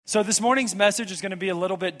So this morning's message is going to be a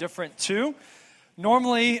little bit different too.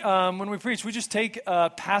 Normally, when we preach, we just take a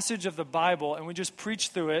passage of the Bible and we just preach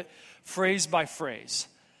through it phrase by phrase.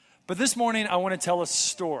 But this morning, I want to tell a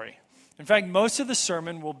story. In fact, most of the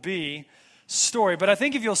sermon will be story. But I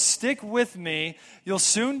think if you'll stick with me, you'll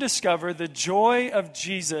soon discover the joy of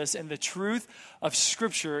Jesus and the truth of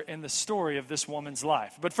Scripture in the story of this woman's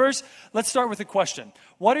life. But first, let's start with a question.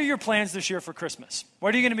 What are your plans this year for Christmas?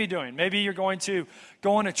 What are you going to be doing? Maybe you're going to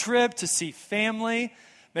go on a trip to see family.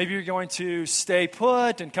 Maybe you're going to stay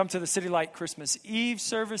put and come to the City Light Christmas Eve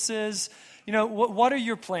services. You know, what are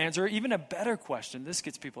your plans? Or even a better question, this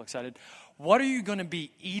gets people excited. What are you going to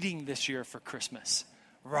be eating this year for Christmas?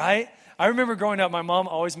 Right? I remember growing up, my mom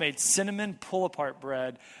always made cinnamon pull-apart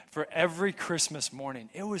bread for every Christmas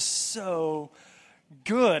morning. It was so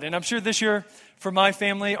good. And I'm sure this year, for my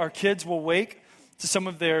family, our kids will wake to some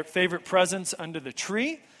of their favorite presents under the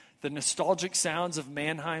tree. The nostalgic sounds of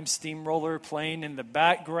Mannheim Steamroller playing in the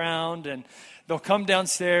background. And they'll come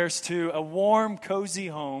downstairs to a warm, cozy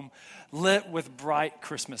home lit with bright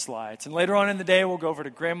Christmas lights. And later on in the day, we'll go over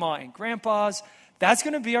to Grandma and Grandpa's. That's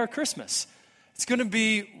going to be our Christmas. It's going to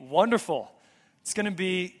be wonderful. It's going to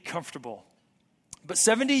be comfortable. But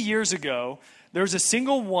 70 years ago, there was a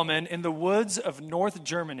single woman in the woods of North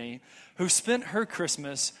Germany who spent her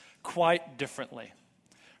Christmas quite differently.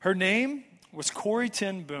 Her name was Corrie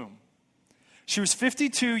ten Boom. She was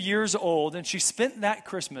 52 years old, and she spent that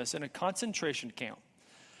Christmas in a concentration camp,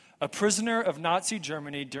 a prisoner of Nazi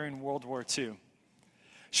Germany during World War II.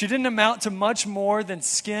 She didn't amount to much more than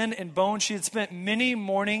skin and bone. She had spent many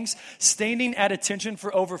mornings standing at attention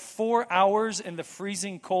for over 4 hours in the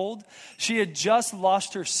freezing cold. She had just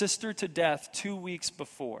lost her sister to death 2 weeks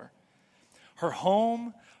before. Her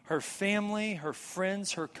home, her family, her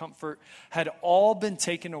friends, her comfort had all been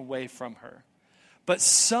taken away from her. But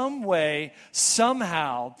some way,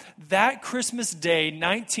 somehow, that Christmas Day,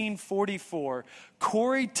 1944,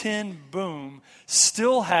 Corrie ten Boom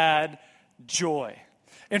still had joy.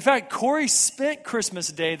 In fact, Corrie spent Christmas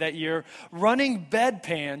Day that year running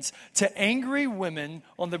bedpans to angry women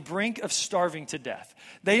on the brink of starving to death.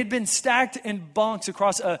 They had been stacked in bunks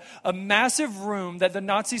across a massive room that the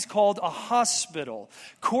Nazis called a hospital.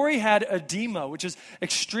 Corrie had edema, which is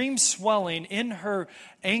extreme swelling in her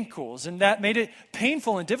ankles, and that made it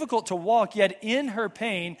painful and difficult to walk. Yet in her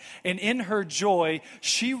pain and in her joy,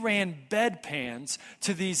 she ran bedpans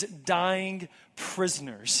to these dying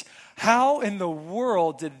prisoners. How in the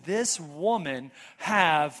world did this woman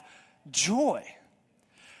have joy?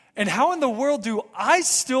 And how in the world do I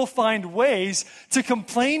still find ways to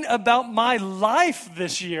complain about my life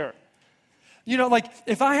this year? You know, like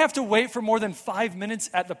if I have to wait for more than 5 minutes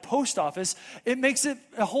at the post office, it makes it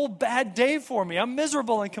a whole bad day for me. I'm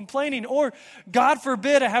miserable and complaining. Or God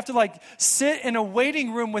forbid, I have to sit in a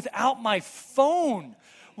waiting room without my phone.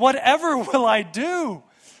 Whatever will I do?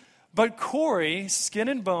 But Corrie, skin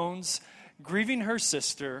and bones, grieving her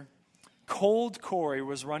sister, cold Corrie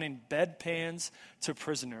was running bedpans to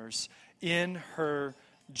prisoners in her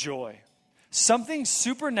joy. Something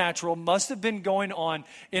supernatural must have been going on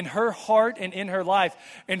in her heart and in her life.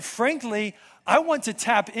 And frankly, I want to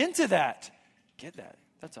tap into that. Get that?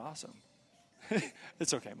 That's awesome.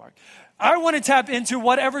 It's okay, Mark. I want to tap into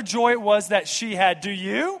whatever joy it was that she had. Do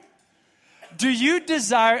you? Do you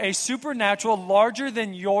desire a supernatural, larger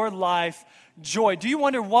than your life joy? Do you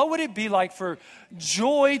wonder what would it be like for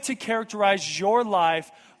joy to characterize your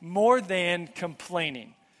life more than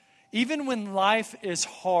complaining? Even when life is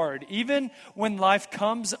hard, even when life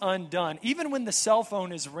comes undone, even when the cell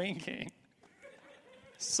phone is ringing.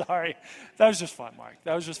 Sorry, that was just fun, Mark.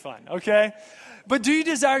 That was just fun, okay? But do you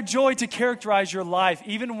desire joy to characterize your life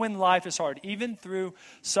even when life is hard, even through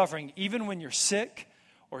suffering, even when you're sick,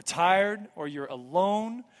 or tired, or you're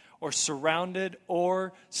alone, or surrounded,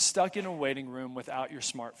 or stuck in a waiting room without your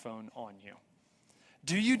smartphone on you?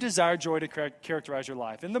 Do you desire joy to characterize your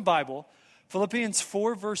life? In the Bible, Philippians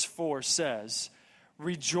 4 verse 4 says,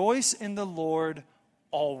 "Rejoice in the Lord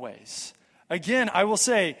always." Again, I will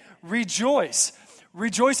say, rejoice.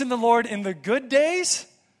 Rejoice in the Lord in the good days.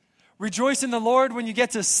 Rejoice in the Lord when you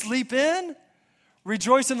get to sleep in.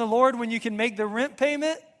 Rejoice in the Lord when you can make the rent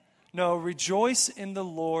payment. No, rejoice in the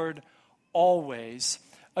Lord always.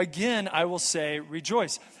 Again, I will say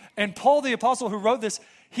rejoice. And Paul the apostle who wrote this,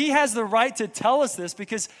 he has the right to tell us this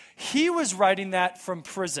because he was writing that from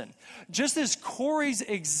prison. Just as Corrie's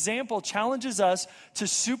example challenges us to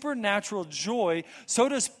supernatural joy, so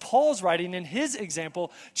does Paul's writing in his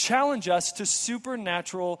example challenge us to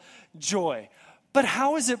supernatural joy. But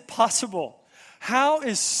how is it possible? How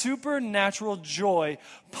is supernatural joy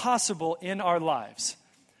possible in our lives?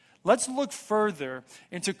 Let's look further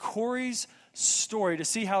into Corey's story to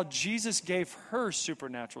see how Jesus gave her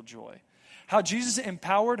supernatural joy, how Jesus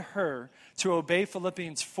empowered her to obey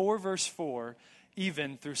Philippians 4, verse 4,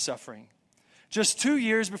 even through suffering. Just 2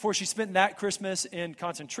 years before she spent that Christmas in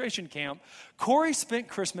concentration camp, Corey spent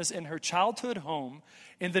Christmas in her childhood home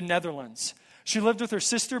in the Netherlands. She lived with her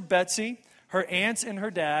sister Betsy, her aunts, and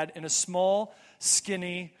her dad in a small,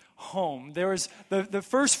 skinny home. There was the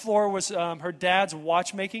first floor was her dad's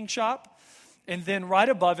watchmaking shop, and then right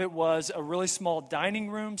above it was a really small dining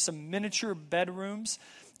room, some miniature bedrooms,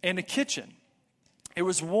 and a kitchen. It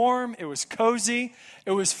was warm, it was cozy,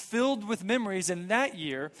 it was filled with memories, and that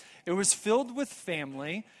year, it was filled with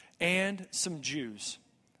family and some Jews,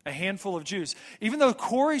 a handful of Jews. Even though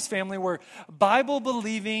Corey's family were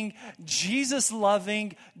Bible-believing,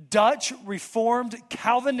 Jesus-loving, Dutch Reformed,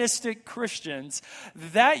 Calvinistic Christians,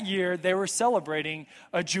 that year they were celebrating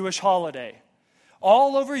a Jewish holiday.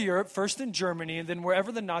 All over Europe, first in Germany, and then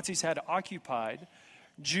wherever the Nazis had occupied,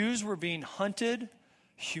 Jews were being hunted,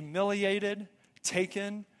 humiliated,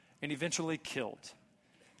 taken, and eventually killed.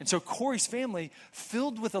 And so Corey's family,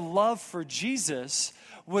 filled with a love for Jesus,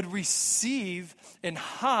 would receive and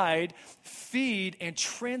hide, feed, and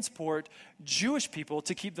transport Jewish people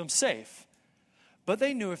to keep them safe. But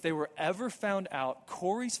they knew if they were ever found out,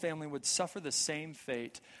 Corey's family would suffer the same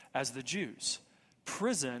fate as the Jews: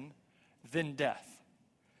 prison, then death.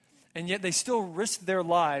 And yet they still risked their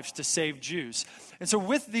lives to save Jews. And so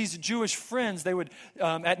with these Jewish friends, they would,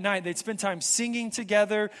 at night, they'd spend time singing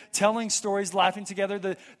together, telling stories, laughing together.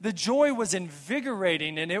 The joy was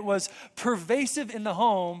invigorating, and it was pervasive in the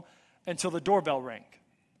home until the doorbell rang.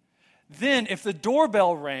 Then, if the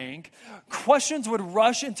doorbell rang, questions would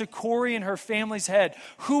rush into Corey and her family's head.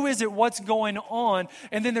 Who is it? What's going on?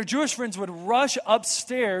 And then their Jewish friends would rush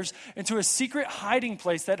upstairs into a secret hiding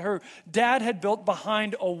place that her dad had built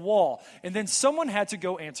behind a wall. And then someone had to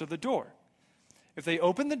go answer the door. If they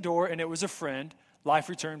opened the door and it was a friend, life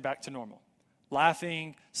returned back to normal.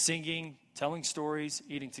 Laughing, singing, telling stories,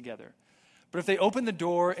 eating together. But if they opened the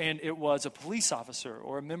door and it was a police officer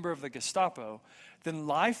or a member of the Gestapo, then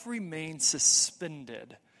life remained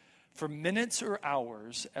suspended for minutes or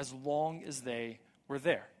hours as long as they were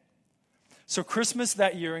there. So Christmas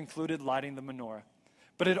that year included lighting the menorah,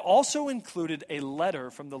 but it also included a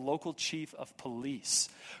letter from the local chief of police.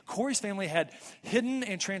 Corey's family had hidden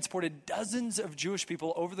and transported dozens of Jewish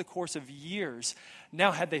people over the course of years.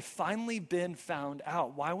 Now, had they finally been found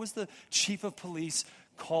out? Why was the chief of police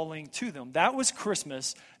calling to them? That was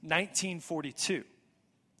Christmas 1942.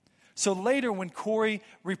 So later, when Corey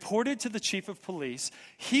reported to the chief of police,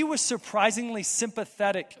 he was surprisingly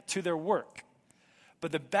sympathetic to their work.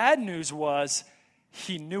 But the bad news was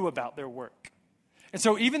he knew about their work. And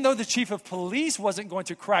so even though the chief of police wasn't going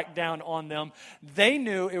to crack down on them, they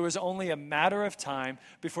knew it was only a matter of time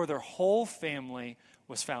before their whole family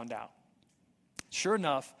was found out. Sure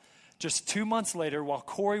enough, just 2 months later, while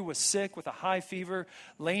Corey was sick with a high fever,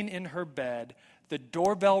 laying in her bed, the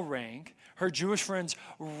doorbell rang. Her Jewish friends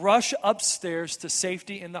rush upstairs to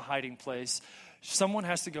safety in the hiding place. Someone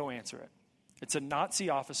has to go answer it. It's a Nazi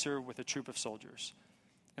officer with a troop of soldiers,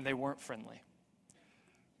 and they weren't friendly.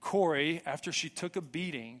 Corey, after she took a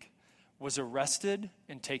beating, was arrested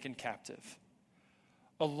and taken captive.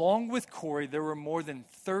 Along with Corey, there were more than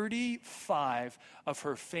 35 of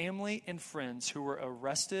her family and friends who were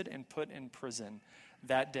arrested and put in prison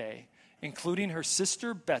that day, including her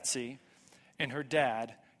sister Betsy and her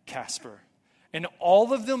dad Casper. And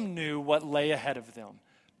all of them knew what lay ahead of them: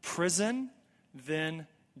 prison, then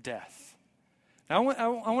death. Now,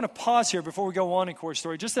 I want to pause here before we go on in Corey's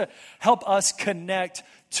story, just to help us connect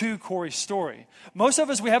to Corey's story. Most of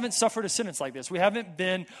us, we haven't suffered a sentence like this. We haven't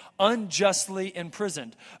been unjustly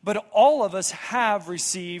imprisoned. But all of us have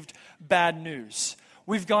received bad news.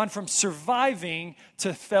 We've gone from surviving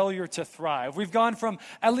to failure to thrive. We've gone from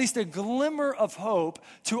at least a glimmer of hope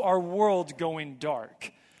to our world going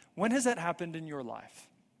dark. When has that happened in your life?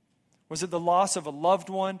 Was it the loss of a loved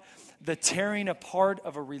one, the tearing apart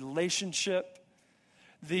of a relationship,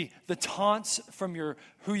 the taunts from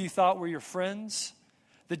who you thought were your friends,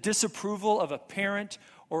 the disapproval of a parent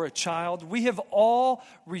or a child? We have all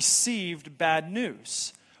received bad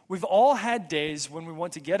news. We've all had days when we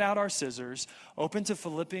want to get out our scissors, open to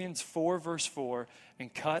Philippians 4, verse 4,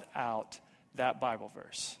 and cut out that Bible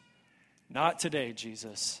verse. Not today,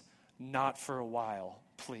 Jesus. Not for a while,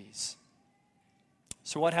 please.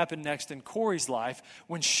 So what happened next in Corey's life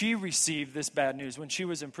when she received this bad news, when she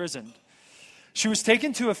was imprisoned? She was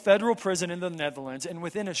taken to a federal prison in the Netherlands, and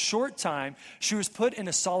within a short time, she was put in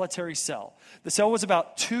a solitary cell. The cell was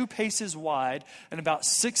about 2 paces wide and about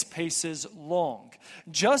 6 paces long.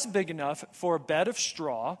 just big enough for a bed of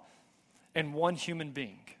straw and one human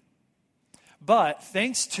being. But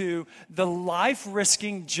thanks to the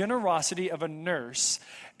life-risking generosity of a nurse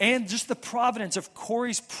and just the providence of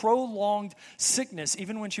Corrie's prolonged sickness,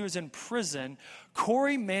 even when she was in prison,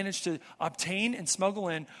 Corrie managed to obtain and smuggle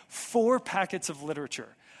in 4 packets of literature: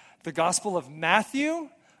 the Gospel of Matthew,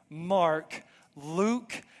 Mark,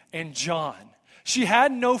 Luke, and John. She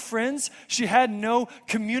had no friends. She had no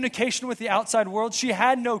communication with the outside world. She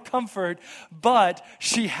had no comfort, but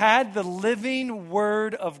she had the living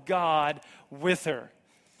Word of God with her.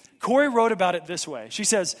 Corrie wrote about it this way. She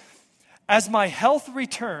says, "As my health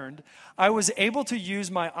returned, I was able to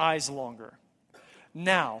use my eyes longer.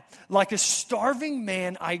 Now, like a starving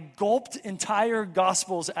man, I gulped entire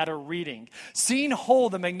Gospels at a reading, seeing whole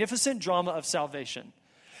the magnificent drama of salvation.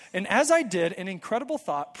 And as I did, an incredible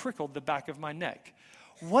thought prickled the back of my neck.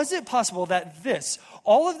 Was it possible that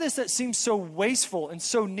all of this that seems so wasteful and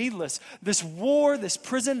so needless, this war, this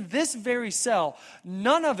prison, this very cell,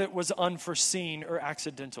 none of it was unforeseen or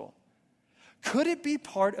accidental? Could it be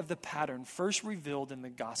part of the pattern first revealed in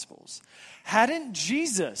the Gospels? Hadn't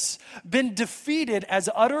Jesus been defeated as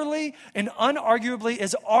utterly and unarguably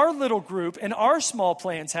as our little group and our small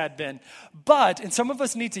plans had been? But, and some of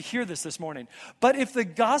us need to hear this morning, but if the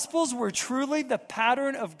Gospels were truly the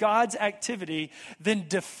pattern of God's activity, then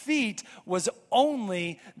defeat was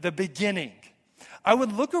only the beginning. I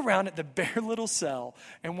would look around at the bare little cell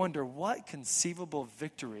and wonder what conceivable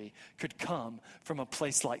victory could come from a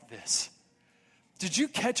place like this." Did you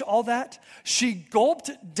catch all that? She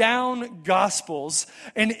gulped down Gospels,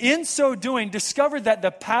 and in so doing, discovered that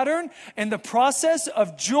the pattern and the process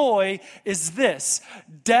of joy is this: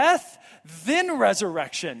 death, then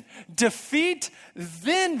resurrection, defeat,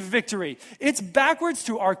 then victory. It's backwards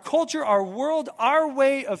to our culture, our world, our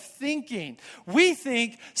way of thinking. We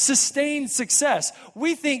think sustained success.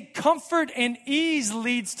 We think comfort and ease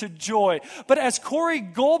leads to joy. But as Corrie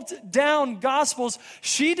gulped down Gospels,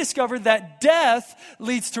 she discovered that death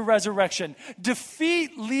leads to resurrection.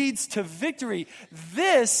 Defeat leads to victory.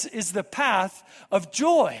 This is the path of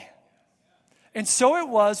joy. And so it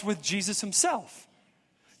was with Jesus himself.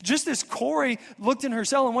 Just as Corrie looked in her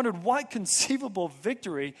cell and wondered what conceivable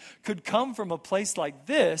victory could come from a place like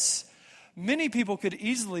this, many people could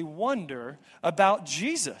easily wonder about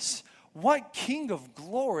Jesus. What king of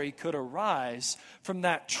glory could arise from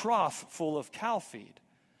that trough full of cow feed?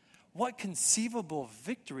 What conceivable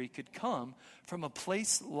victory could come from a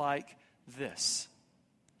place like this?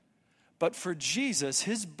 But for Jesus,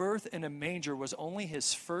 his birth in a manger was only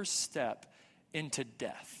his first step into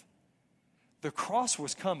death. The cross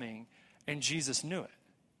was coming, and Jesus knew it.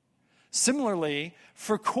 Similarly,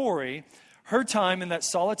 for Corrie, her time in that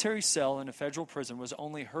solitary cell in a federal prison was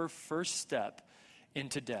only her first step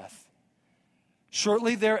into death.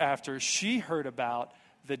 Shortly thereafter, she heard about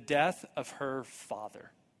the death of her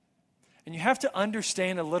father. And you have to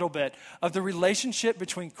understand a little bit of the relationship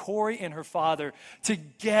between Corrie and her father to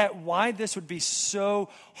get why this would be so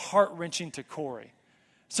heart-wrenching to Corrie.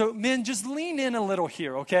 So men, just lean in a little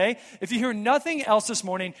here, okay? If you hear nothing else this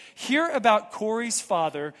morning, hear about Corrie's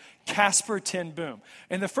father, Casper ten Boom.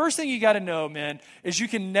 And the first thing you got to know, men, is you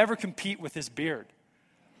can never compete with his beard.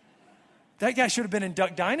 That guy should have been in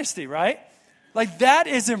Duck Dynasty, right? Like, that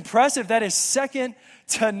is impressive. That is second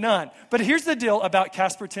to none. But here's the deal about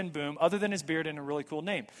Casper ten Boom, other than his beard and a really cool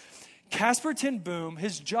name. Casper ten Boom,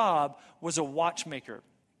 his job was a watchmaker.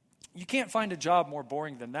 You can't find a job more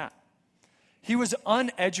boring than that. He was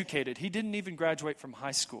uneducated. He didn't even graduate from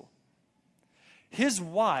high school. His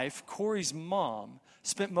wife, Corrie's mom,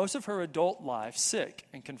 spent most of her adult life sick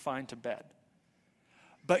and confined to bed.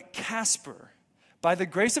 But Casper, by the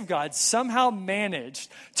grace of God, somehow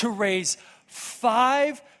managed to raise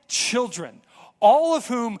 5 children, all of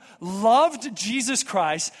whom loved Jesus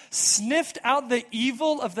Christ, sniffed out the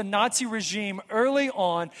evil of the Nazi regime early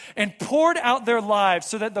on, and poured out their lives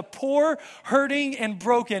so that the poor, hurting, and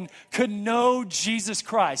broken could know Jesus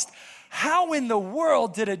Christ. How in the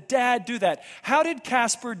world did a dad do that? How did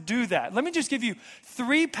Casper do that? Let me just give you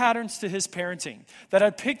 3 patterns to his parenting that I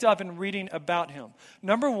picked up in reading about him.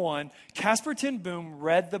 Number 1, Casper ten Boom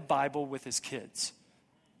read the Bible with his kids.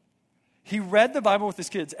 He read the Bible with his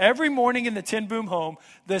kids. Every morning in the ten Boom home,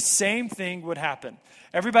 the same thing would happen.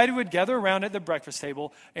 Everybody would gather around at the breakfast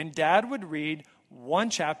table, and Dad would read 1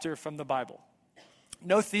 chapter from the Bible.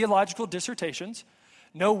 No theological dissertations,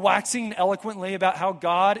 no waxing eloquently about how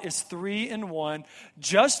God is 3 in 1,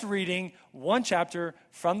 just reading 1 chapter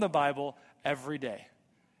from the Bible every day.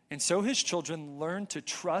 And so his children learned to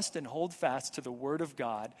trust and hold fast to the Word of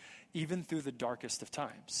God, even through the darkest of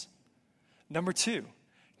times. Number 2,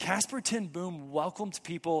 Casper Ten Boom welcomed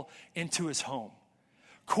people into his home.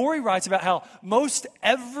 Corey writes about how most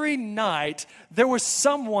every night there was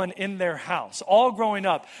someone in their house, all growing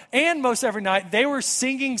up. And most every night they were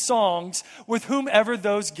singing songs with whomever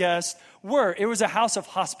those guests were. It was a house of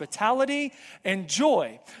hospitality and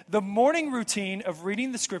joy. The morning routine of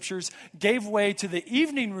reading the scriptures gave way to the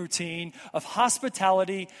evening routine of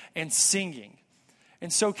hospitality and singing.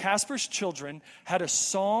 And so Casper's children had a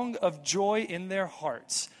song of joy in their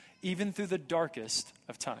hearts, even through the darkest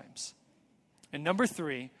of times. And number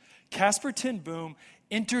 3, Casper Ten Boom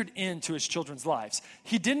entered into his children's lives.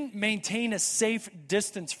 He didn't maintain a safe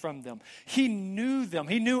distance from them. He knew them.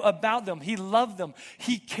 He knew about them. He loved them.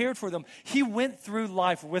 He cared for them. He went through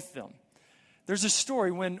life with them. There's a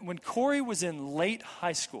story when Corey was in late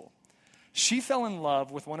high school, she fell in love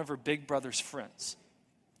with one of her big brother's friends.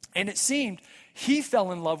 And it seemed he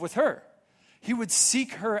fell in love with her. He would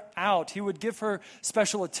seek her out. He would give her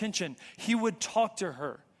special attention. He would talk to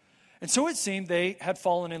her. And so it seemed they had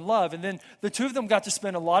fallen in love. And then the two of them got to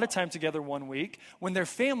spend a lot of time together one week when their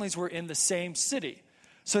families were in the same city.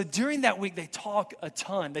 So during that week, they talk a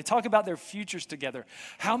ton. They talk about their futures together.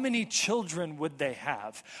 How many children would they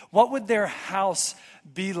have? What would their house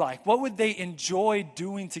be like? What would they enjoy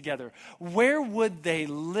doing together? Where would they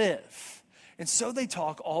live? And so they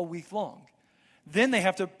talk all week long. Then they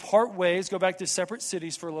have to part ways, go back to separate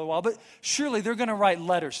cities for a little while. But surely they're going to write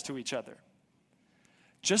letters to each other.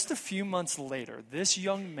 Just a few months later, this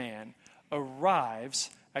young man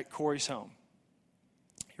arrives at Corey's home.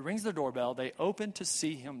 He rings the doorbell. They open to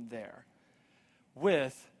see him there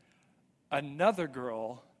with another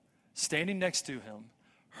girl standing next to him,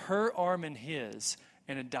 her arm in his,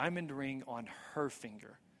 and a diamond ring on her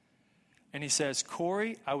finger. And he says,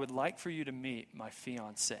 "Corey, I would like for you to meet my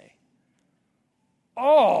fiancée."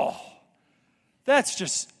 Oh, that's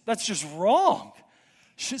just wrong.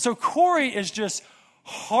 So Corey is just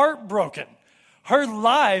heartbroken. Her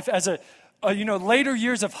life as a later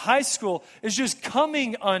years of high school is just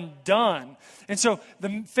coming undone. And so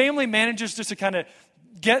the family manages just to kind of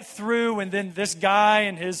get through, and then this guy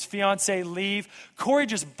and his fiancée leave. Corey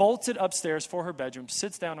just bolts it upstairs for her bedroom,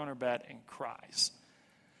 sits down on her bed, and cries.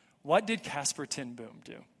 What did Casper Ten Boom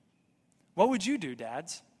do? What would you do,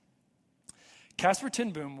 dads? Casper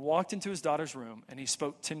Ten Boom walked into his daughter's room, and he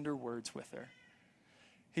spoke tender words with her.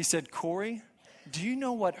 He said, "Corey, do you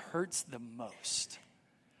know what hurts the most?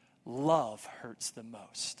 Love hurts the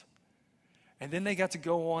most." And then they got to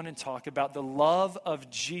go on and talk about the love of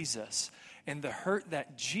Jesus and the hurt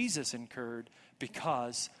that Jesus incurred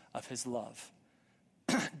because of his love.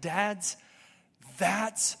 Dads,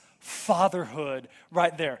 that's fatherhood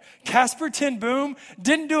right there. Casper Ten Boom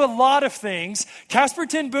didn't do a lot of things. Casper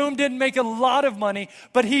Ten Boom didn't make a lot of money,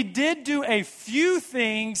 but he did do a few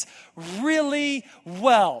things really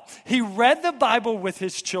well. He read the Bible with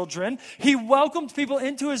his children. He welcomed people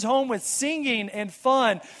into his home with singing and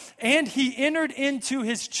fun, and he entered into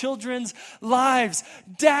his children's lives.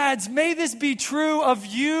 Dads, may this be true of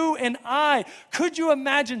you and I. Could you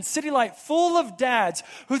imagine City Light full of dads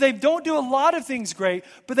who they don't do a lot of things great,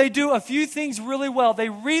 but they do a few things really well. They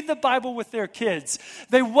read the Bible with their kids.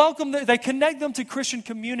 They welcome them, they connect them to Christian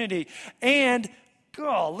community. And,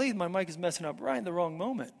 golly, my mic is messing up right in the wrong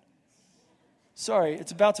moment. Sorry,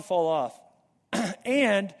 it's about to fall off.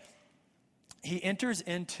 And he enters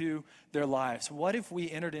into their lives. What if we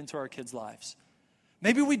entered into our kids' lives?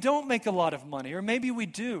 Maybe we don't make a lot of money, or maybe we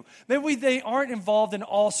do. Maybe they aren't involved in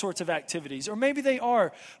all sorts of activities, or maybe they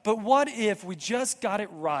are. But what if we just got it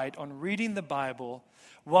right on reading the Bible,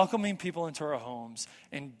 welcoming people into our homes,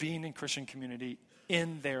 and being in Christian community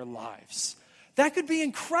in their lives? That could be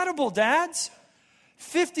incredible, dads.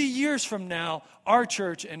 50 years from now, our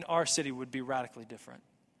church and our city would be radically different.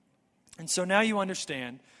 And so now you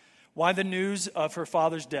understand why the news of her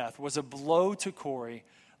father's death was a blow to Corey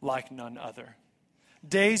like none other.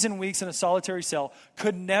 Days and weeks in a solitary cell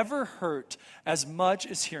could never hurt as much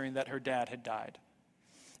as hearing that her dad had died.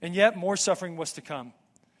 And yet, more suffering was to come.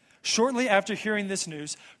 Shortly after hearing this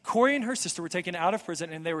news, Corey and her sister were taken out of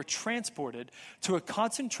prison, and they were transported to a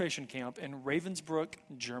concentration camp in Ravensbrück,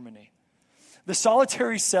 Germany. The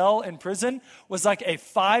solitary cell in prison was like a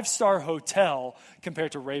 5-star hotel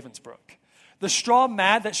compared to Ravensbrück. The straw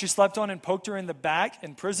mat that she slept on and poked her in the back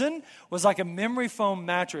in prison was like a memory foam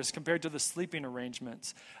mattress compared to the sleeping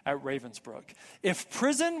arrangements at Ravensbrück. If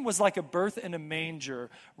prison was like a birth in a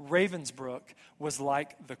manger, Ravensbrück was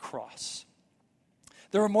like the cross.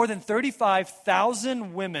 There were more than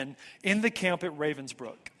 35,000 women in the camp at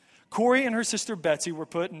Ravensbrück. Corey and her sister Betsy were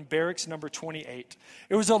put in barracks number 28.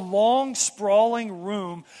 It was a long, sprawling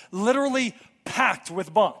room, literally packed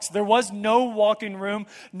with bunks. There was no walking room,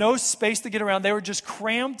 no space to get around. They were just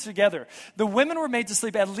crammed together. The women were made to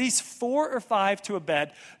sleep at least 4 or 5 to a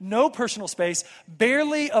bed, no personal space,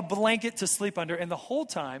 barely a blanket to sleep under. And the whole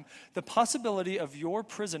time, the possibility of your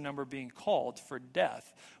prison number being called for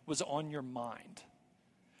death was on your mind.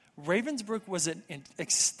 Ravensbrück was an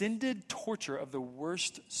extended torture of the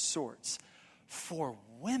worst sorts for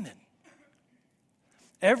women.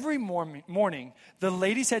 Every morning, the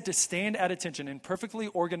ladies had to stand at attention in perfectly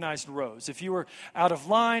organized rows. If you were out of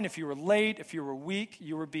line, if you were late, if you were weak,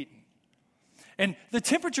 you were beaten. And the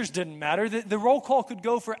temperatures didn't matter. The roll call could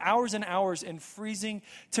go for hours and hours in freezing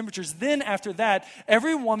temperatures. Then after that,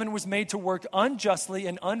 every woman was made to work unjustly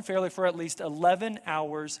and unfairly for at least 11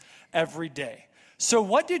 hours every day. So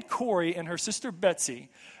what did Corrie and her sister Betsy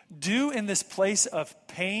do in this place of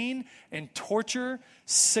pain and torture,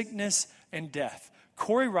 sickness and death?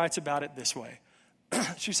 Corrie writes about it this way.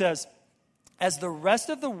 She says, as the rest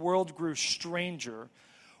of the world grew stranger,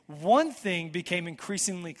 one thing became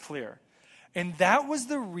increasingly clear. And that was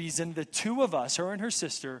the reason the two of us, her and her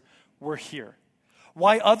sister, were here.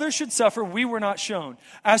 Why others should suffer, we were not shown.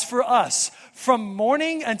 As for us, from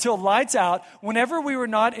morning until lights out, whenever we were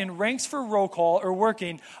not in ranks for roll call or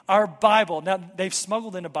working, our Bible, now they've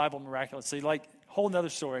smuggled in a Bible miraculously, like whole nother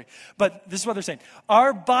story. But this is what they're saying.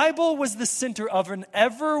 Our Bible was the center of an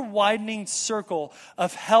ever-widening circle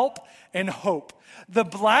of help and hope. The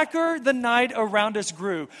blacker the night around us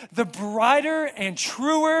grew, the brighter and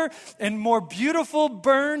truer and more beautiful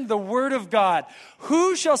burned the word of God.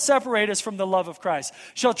 Who shall separate us from the love of Christ?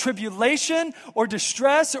 Shall tribulation or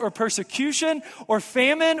distress or persecution or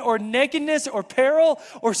famine or nakedness or peril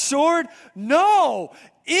or sword? No!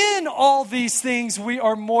 In all these things, we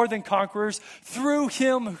are more than conquerors through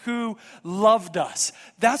him who loved us.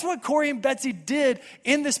 That's what Corrie and Betsy did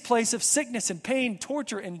in this place of sickness and pain,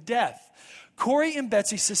 torture and death. Corrie and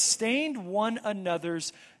Betsy sustained one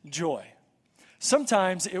another's joy.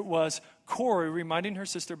 Sometimes it was Corrie reminding her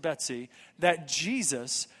sister Betsy that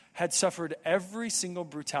Jesus had suffered every single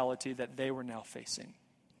brutality that they were now facing.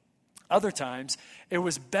 Other times, it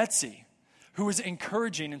was Betsy who was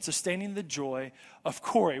encouraging and sustaining the joy of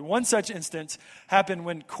Corrie. One such instance happened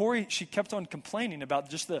when Corrie, she kept on complaining about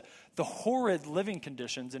just the horrid living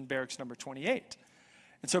conditions in barracks number 28.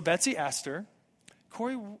 And so Betsy asked her,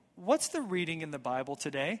 Corrie, what's the reading in the Bible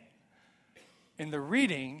today? And the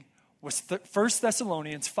reading was 1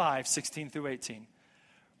 Thessalonians 5, 16 through 18.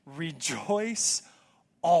 Rejoice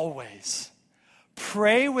always.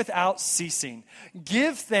 Pray without ceasing.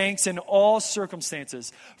 Give thanks in all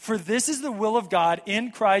circumstances, for this is the will of God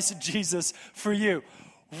in Christ Jesus for you.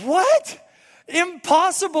 What?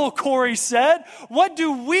 Impossible, Corrie said. What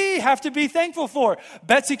do we have to be thankful for?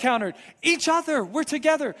 Betsy countered, each other. We're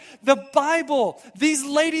together. The Bible, these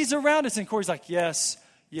ladies around us. And Corey's like, yes,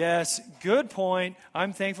 good point.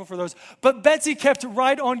 I'm thankful for those. But Betsy kept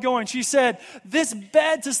right on going. She said, this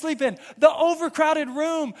bed to sleep in, the overcrowded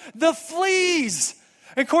room, the fleas.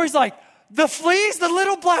 And Corey's like, the fleas, the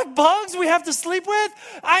little black bugs we have to sleep with?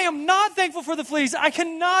 I am not thankful for the fleas. I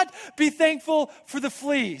cannot be thankful for the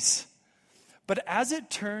fleas. But as it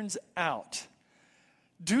turns out,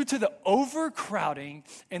 due to the overcrowding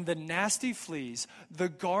and the nasty fleas, the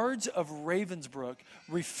guards of Ravensbrück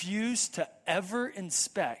refused to ever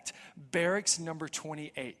inspect barracks number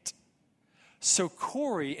 28. So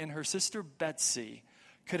Corrie and her sister Betsy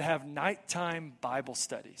could have nighttime Bible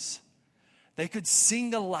studies. They could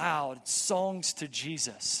sing aloud songs to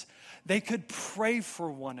Jesus. They could pray for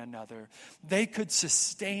one another. They could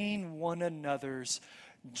sustain one another's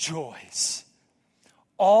joys.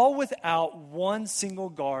 All without one single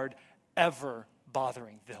guard ever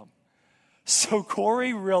bothering them. So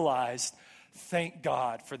Corrie realized, thank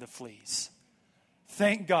God for the fleas.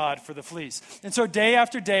 Thank God for the fleas. And so day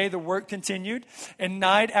after day, the work continued, and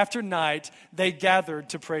night after night, they gathered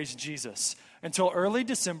to praise Jesus until early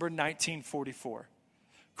December 1944.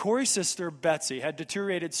 Corrie's sister, Betsy, had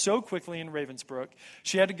deteriorated so quickly in Ravensbrück,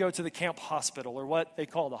 she had to go to the camp hospital, or what they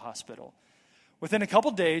call the hospital. Within a couple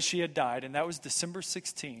days, she had died, and that was December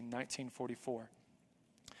 16, 1944.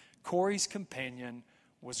 Corrie's companion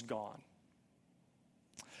was gone.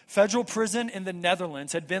 Federal prison in the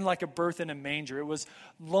Netherlands had been like a birth in a manger. It was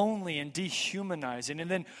lonely and dehumanizing. And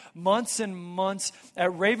then months and months at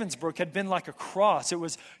Ravensbrück had been like a cross. It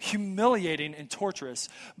was humiliating and torturous.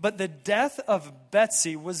 But the death of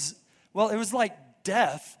Betsy was, well, it was like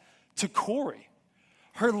death to Corrie.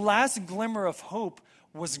 Her last glimmer of hope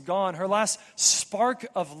was gone. Her last spark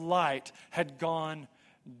of light had gone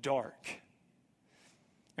dark.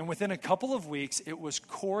 And within a couple of weeks, it was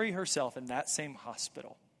Corrie herself in that same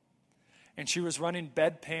hospital. and she was running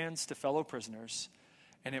bedpans to fellow prisoners,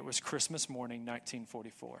 and it was Christmas morning,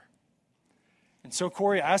 1944. And so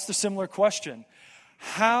Corey asked a similar question.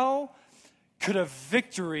 How could a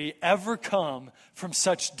victory ever come from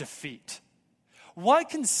such defeat? What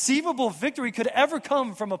conceivable victory could ever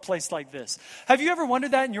come from a place like this? Have you ever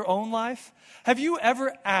wondered that in your own life? Have you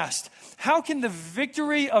ever asked, how can the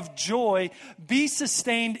victory of joy be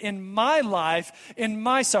sustained in my life, in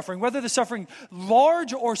my suffering? Whether the suffering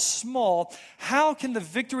large or small, how can the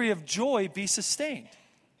victory of joy be sustained?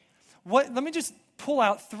 Let me just pull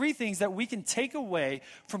out 3 things that we can take away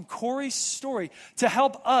from Corey's story to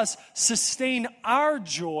help us sustain our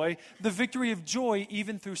joy, the victory of joy,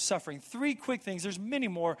 even through suffering. 3 quick things. There's many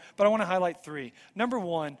more, but I want to highlight 3. Number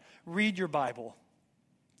 1, read your Bible.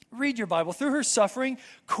 Read your Bible. Through her suffering,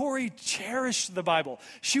 Corey cherished the Bible.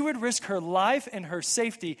 She would risk her life and her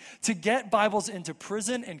safety to get Bibles into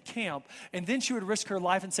prison and camp, and then she would risk her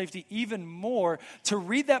life and safety even more to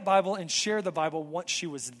read that Bible and share the Bible once she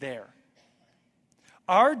was there.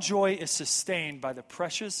 Our joy is sustained by the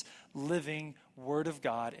precious, living Word of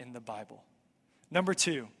God in the Bible. Number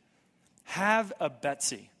 2, have a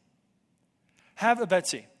Betsy. Have a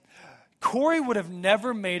Betsy. Corey would have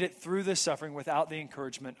never made it through this suffering without the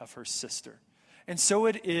encouragement of her sister. And so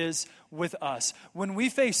it is with us. When we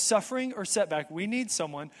face suffering or setback, we need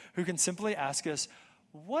someone who can simply ask us,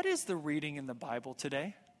 what is the reading in the Bible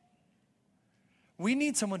today? We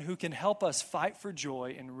need someone who can help us fight for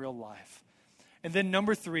joy in real life. And then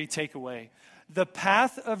number 3, takeaway. The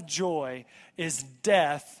path of joy is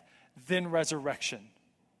death, then resurrection.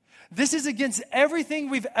 This is against everything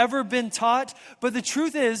we've ever been taught, but the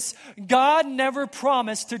truth is, God never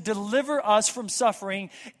promised to deliver us from suffering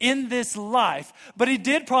in this life, but He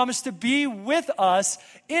did promise to be with us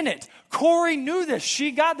in it. Corey knew this.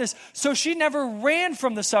 She got this. So she never ran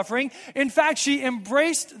from the suffering. In fact, she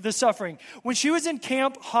embraced the suffering. When she was in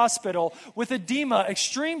camp hospital with edema,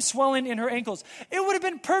 extreme swelling in her ankles, it would have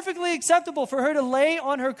been perfectly acceptable for her to lay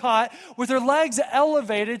on her cot with her legs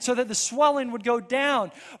elevated so that the swelling would go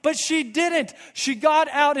down. But she didn't. She got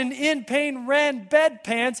out and in pain ran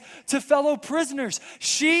bedpans to fellow prisoners.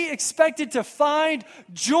 She expected to find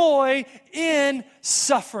joy in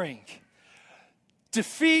suffering.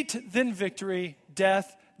 Defeat, then victory.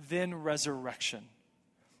 Death, then resurrection.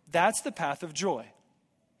 That's the path of joy.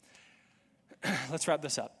 Let's wrap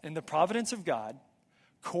this up. In the providence of God,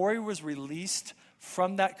 Corey was released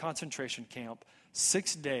from that concentration camp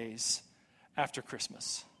 6 days after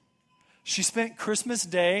Christmas. She spent Christmas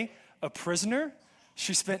Day a prisoner.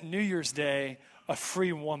 She spent New Year's Day a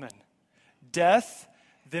free woman. Death,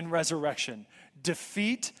 then resurrection.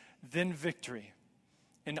 Defeat, then victory.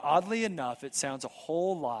 And oddly enough, it sounds a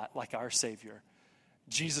whole lot like our Savior,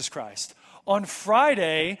 Jesus Christ. On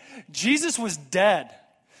Friday, Jesus was dead.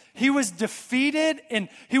 He was defeated, and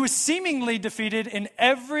he was seemingly defeated in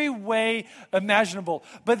every way imaginable.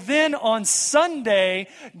 But then on Sunday,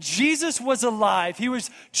 Jesus was alive. He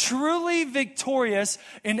was truly victorious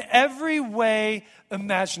in every way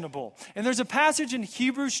imaginable. And there's a passage in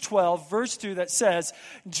Hebrews 12, verse 2 that says,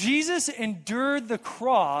 Jesus endured the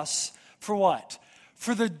cross for what?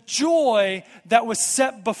 For the joy that was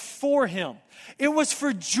set before him. It was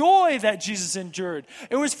for joy that Jesus endured.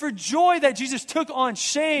 It was for joy that Jesus took on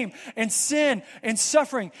shame and sin and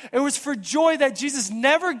suffering. It was for joy that Jesus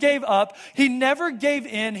never gave up. He never gave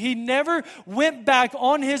in. He never went back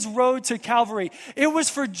on his road to Calvary. It was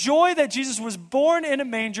for joy that Jesus was born in a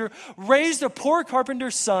manger, raised a poor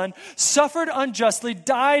carpenter's son, suffered unjustly,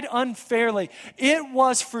 died unfairly. It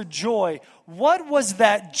was for joy. What was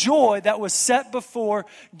that joy that was set before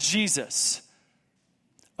Jesus?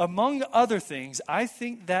 Among other things, I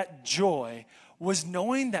think that joy was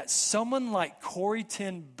knowing that someone like Corrie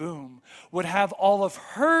ten Boom would have all of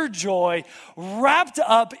her joy wrapped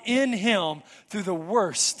up in him through the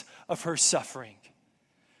worst of her suffering,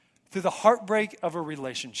 through the heartbreak of a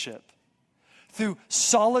relationship, through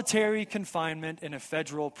solitary confinement in a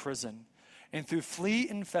federal prison, and through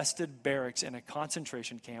flea-infested barracks in a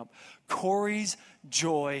concentration camp. Corrie's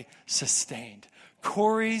joy sustained.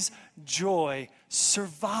 Corrie's joy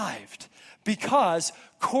survived because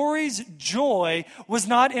Corrie's joy was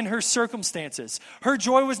not in her circumstances. Her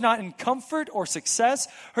joy was not in comfort or success.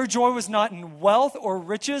 Her joy was not in wealth or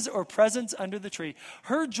riches or presents under the tree.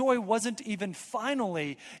 Her joy wasn't even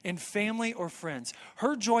finally in family or friends.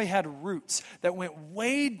 Her joy had roots that went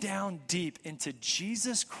way down deep into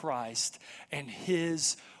Jesus Christ and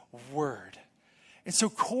his word. And so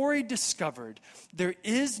Corrie discovered there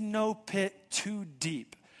is no pit too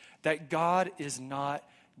deep that God is not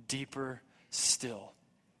deeper still.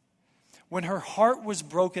 When her heart was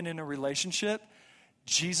broken in a relationship,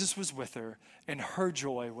 Jesus was with her, and her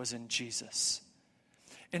joy was in Jesus.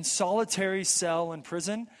 In solitary cell in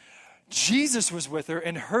prison, Jesus was with her,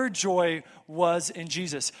 and her joy was in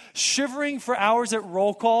Jesus. Shivering for hours at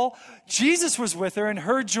roll call, Jesus was with her, and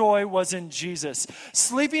her joy was in Jesus.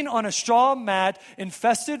 Sleeping on a straw mat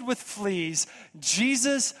infested with fleas,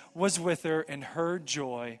 Jesus was with her, and her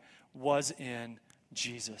joy was in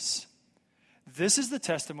Jesus. This is the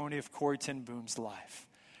testimony of Corrie ten Boom's life.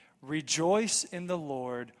 Rejoice in the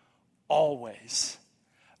Lord always.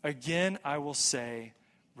 Again, I will say,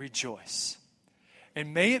 rejoice.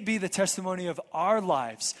 And may it be the testimony of our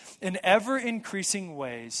lives in ever-increasing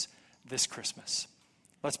ways this Christmas.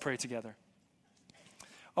 Let's pray together.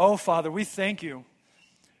 Oh, Father, we thank you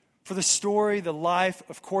for the story, the life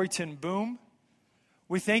of Corrie ten Boom.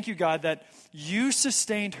 We thank you, God, that you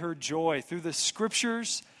sustained her joy through the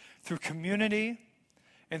scriptures, through community,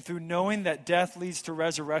 and through knowing that death leads to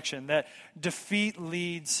resurrection, that defeat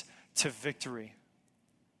leads to victory.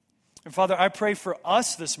 And Father, I pray for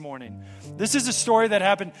us this morning. This is a story that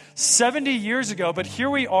happened 70 years ago, but here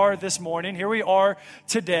we are this morning. Here we are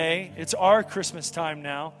today. It's our Christmas time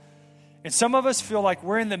now. And some of us feel like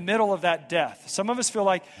we're in the middle of that death. Some of us feel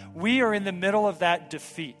like we are in the middle of that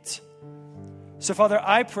defeat. So Father,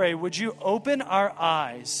 I pray, would you open our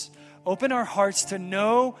eyes, open our hearts to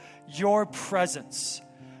know your presence.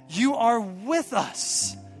 You are with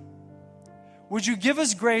us. Would you give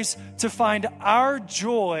us grace to find our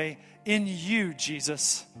joy in you,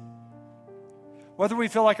 Jesus? Whether we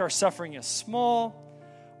feel like our suffering is small,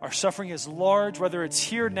 our suffering is large, whether it's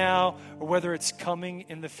here now or whether it's coming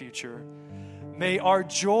in the future, may our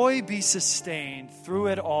joy be sustained through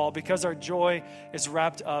it all because our joy is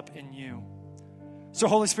wrapped up in you. So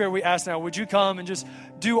Holy Spirit, we ask now, would you come and just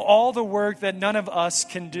do all the work that none of us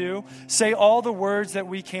can do, say all the words that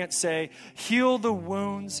we can't say, heal the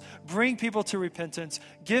wounds, bring people to repentance,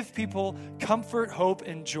 give people comfort, hope,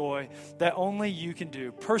 and joy that only you can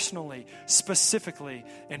do, personally, specifically,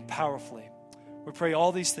 and powerfully. We pray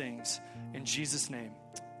all these things in Jesus' name.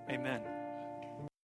 Amen.